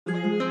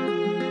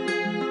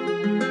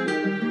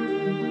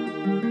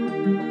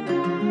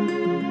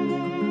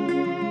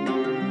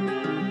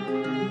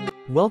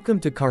Welcome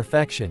to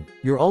Carfection,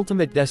 your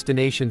ultimate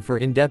destination for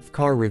in-depth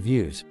car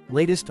reviews,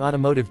 latest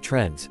automotive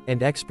trends,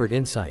 and expert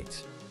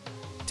insights.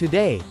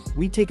 Today,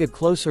 we take a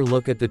closer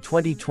look at the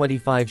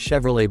 2025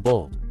 Chevrolet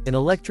Bolt, an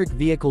electric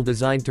vehicle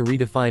designed to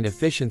redefine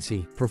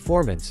efficiency,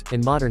 performance,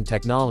 and modern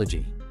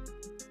technology.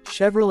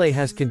 Chevrolet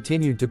has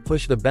continued to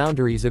push the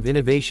boundaries of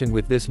innovation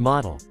with this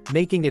model,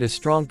 making it a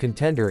strong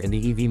contender in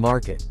the EV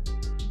market.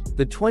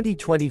 The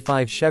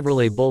 2025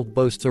 Chevrolet Bolt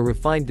boasts a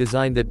refined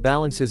design that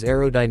balances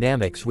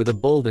aerodynamics with a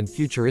bold and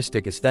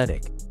futuristic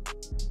aesthetic.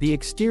 The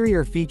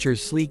exterior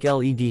features sleek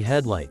LED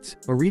headlights,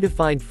 a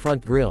redefined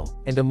front grille,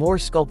 and a more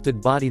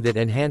sculpted body that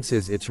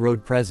enhances its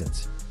road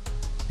presence.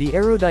 The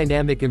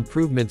aerodynamic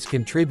improvements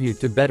contribute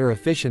to better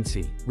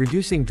efficiency,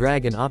 reducing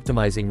drag and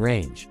optimizing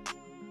range.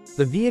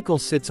 The vehicle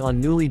sits on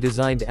newly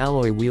designed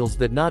alloy wheels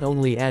that not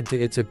only add to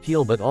its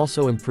appeal but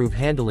also improve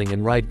handling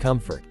and ride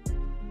comfort.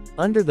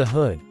 Under the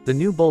hood, the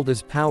new Bolt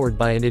is powered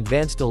by an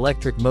advanced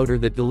electric motor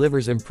that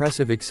delivers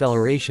impressive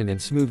acceleration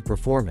and smooth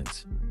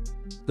performance.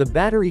 The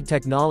battery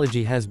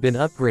technology has been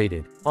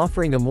upgraded,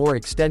 offering a more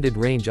extended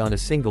range on a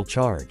single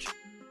charge.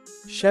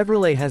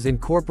 Chevrolet has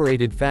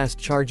incorporated fast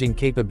charging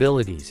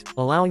capabilities,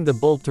 allowing the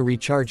Bolt to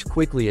recharge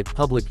quickly at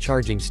public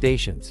charging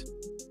stations.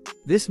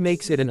 This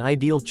makes it an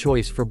ideal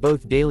choice for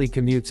both daily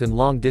commutes and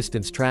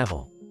long-distance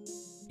travel.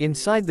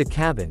 Inside the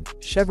cabin,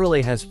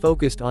 Chevrolet has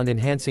focused on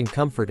enhancing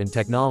comfort and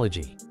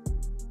technology.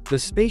 The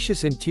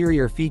spacious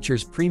interior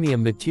features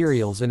premium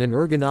materials and an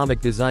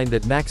ergonomic design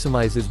that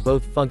maximizes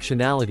both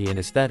functionality and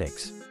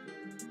aesthetics.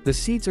 The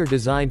seats are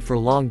designed for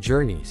long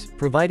journeys,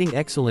 providing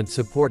excellent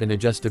support and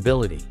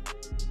adjustability.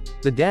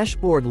 The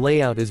dashboard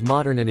layout is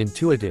modern and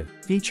intuitive,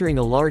 featuring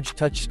a large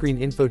touchscreen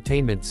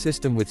infotainment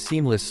system with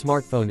seamless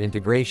smartphone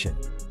integration.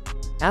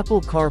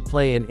 Apple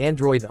CarPlay and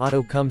Android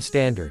Auto come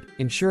standard,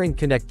 ensuring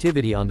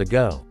connectivity on the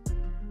go.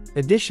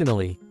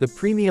 Additionally, the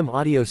premium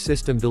audio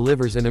system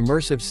delivers an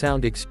immersive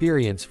sound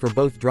experience for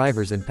both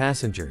drivers and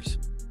passengers.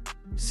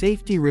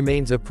 Safety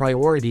remains a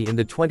priority in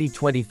the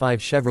 2025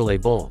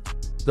 Chevrolet Bolt.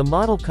 The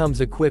model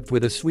comes equipped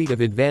with a suite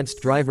of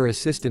advanced driver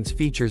assistance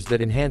features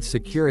that enhance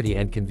security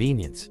and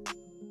convenience.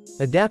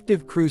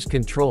 Adaptive cruise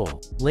control,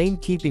 lane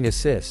keeping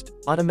assist,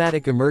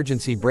 automatic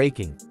emergency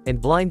braking, and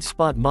blind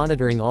spot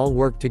monitoring all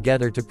work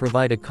together to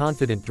provide a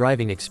confident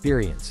driving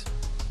experience.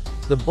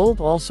 The Bolt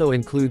also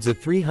includes a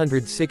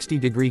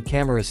 360-degree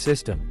camera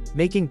system,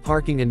 making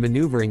parking and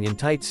maneuvering in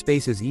tight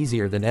spaces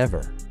easier than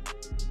ever.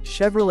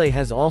 Chevrolet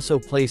has also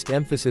placed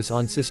emphasis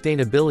on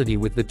sustainability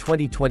with the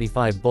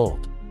 2025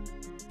 Bolt.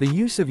 The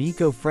use of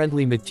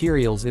eco-friendly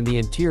materials in the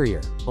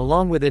interior,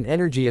 along with an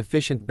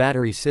energy-efficient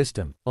battery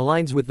system,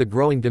 aligns with the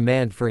growing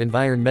demand for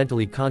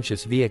environmentally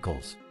conscious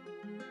vehicles.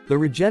 The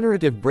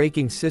regenerative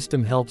braking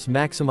system helps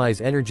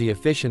maximize energy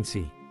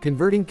efficiency,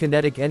 converting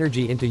kinetic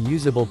energy into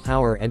usable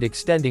power and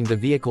extending the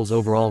vehicle's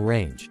overall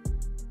range.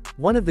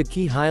 One of the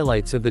key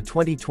highlights of the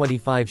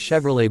 2025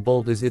 Chevrolet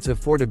Bolt is its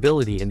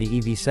affordability in the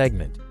EV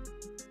segment.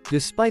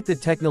 Despite the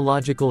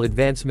technological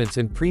advancements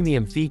and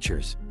premium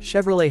features,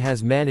 Chevrolet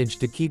has managed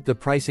to keep the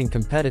pricing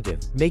competitive,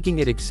 making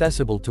it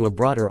accessible to a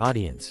broader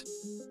audience.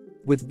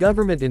 With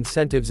government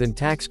incentives and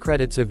tax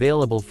credits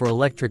available for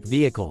electric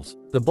vehicles,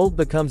 the Bolt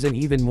becomes an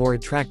even more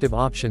attractive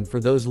option for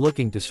those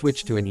looking to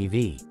switch to an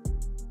EV.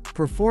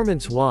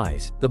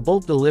 Performance-wise, the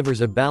Bolt delivers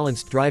a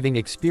balanced driving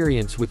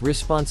experience with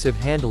responsive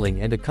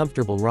handling and a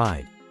comfortable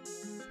ride.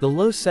 The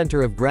low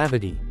center of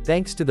gravity,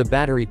 thanks to the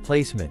battery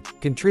placement,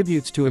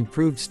 contributes to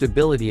improved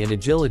stability and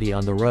agility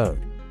on the road.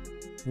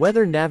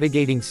 Whether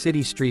navigating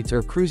city streets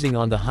or cruising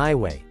on the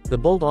highway, the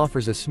Bolt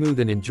offers a smooth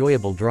and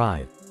enjoyable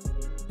drive.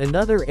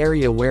 Another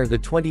area where the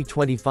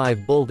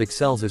 2025 Bolt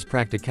excels is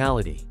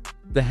practicality.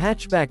 The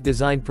hatchback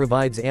design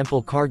provides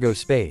ample cargo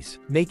space,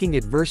 making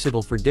it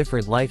versatile for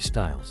different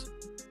lifestyles.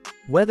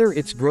 Whether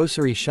it's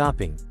grocery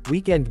shopping,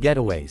 weekend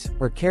getaways,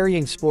 or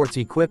carrying sports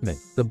equipment,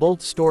 the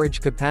Bolt's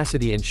storage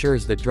capacity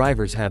ensures that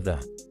drivers have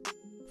the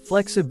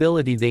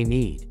flexibility they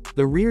need.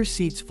 The rear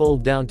seats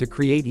fold down to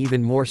create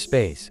even more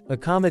space,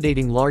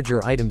 accommodating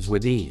larger items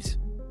with ease.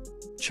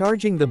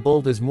 Charging the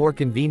Bolt is more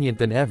convenient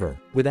than ever,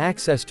 with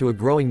access to a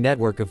growing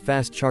network of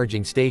fast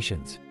charging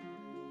stations.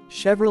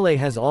 Chevrolet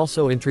has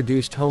also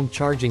introduced home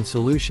charging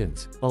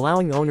solutions,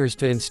 allowing owners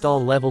to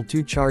install Level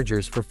 2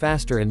 chargers for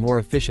faster and more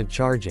efficient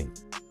charging.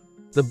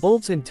 The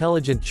Bolt's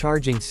intelligent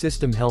charging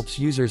system helps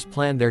users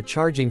plan their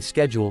charging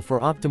schedule for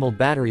optimal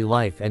battery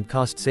life and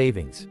cost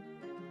savings.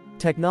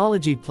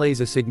 Technology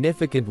plays a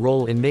significant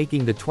role in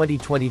making the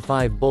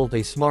 2025 Bolt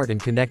a smart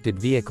and connected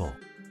vehicle.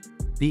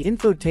 The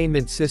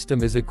infotainment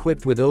system is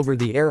equipped with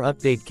over-the-air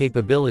update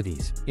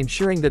capabilities,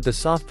 ensuring that the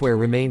software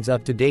remains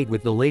up to date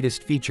with the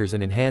latest features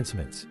and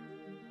enhancements.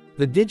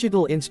 The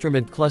digital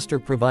instrument cluster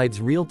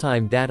provides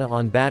real-time data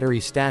on battery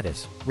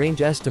status,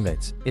 range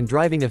estimates, and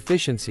driving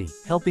efficiency,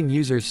 helping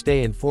users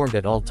stay informed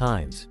at all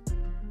times.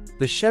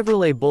 The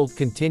Chevrolet Bolt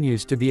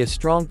continues to be a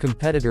strong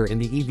competitor in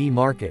the EV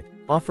market,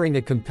 offering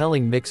a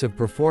compelling mix of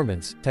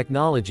performance,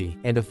 technology,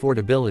 and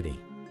affordability.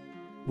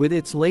 With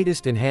its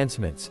latest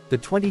enhancements, the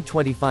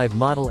 2025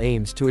 model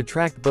aims to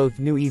attract both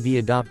new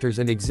EV adopters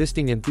and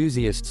existing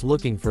enthusiasts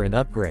looking for an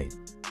upgrade.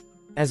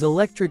 As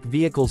electric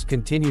vehicles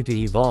continue to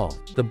evolve,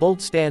 the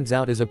Bolt stands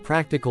out as a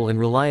practical and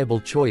reliable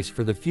choice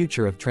for the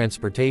future of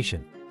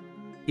transportation.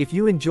 If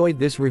you enjoyed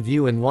this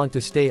review and want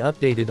to stay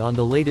updated on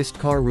the latest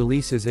car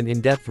releases and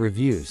in-depth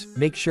reviews,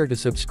 make sure to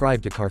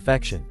subscribe to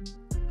Carfection.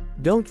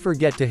 Don't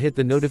forget to hit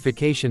the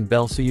notification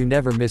bell so you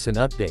never miss an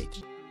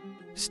update.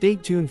 Stay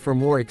tuned for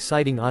more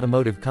exciting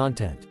automotive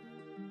content.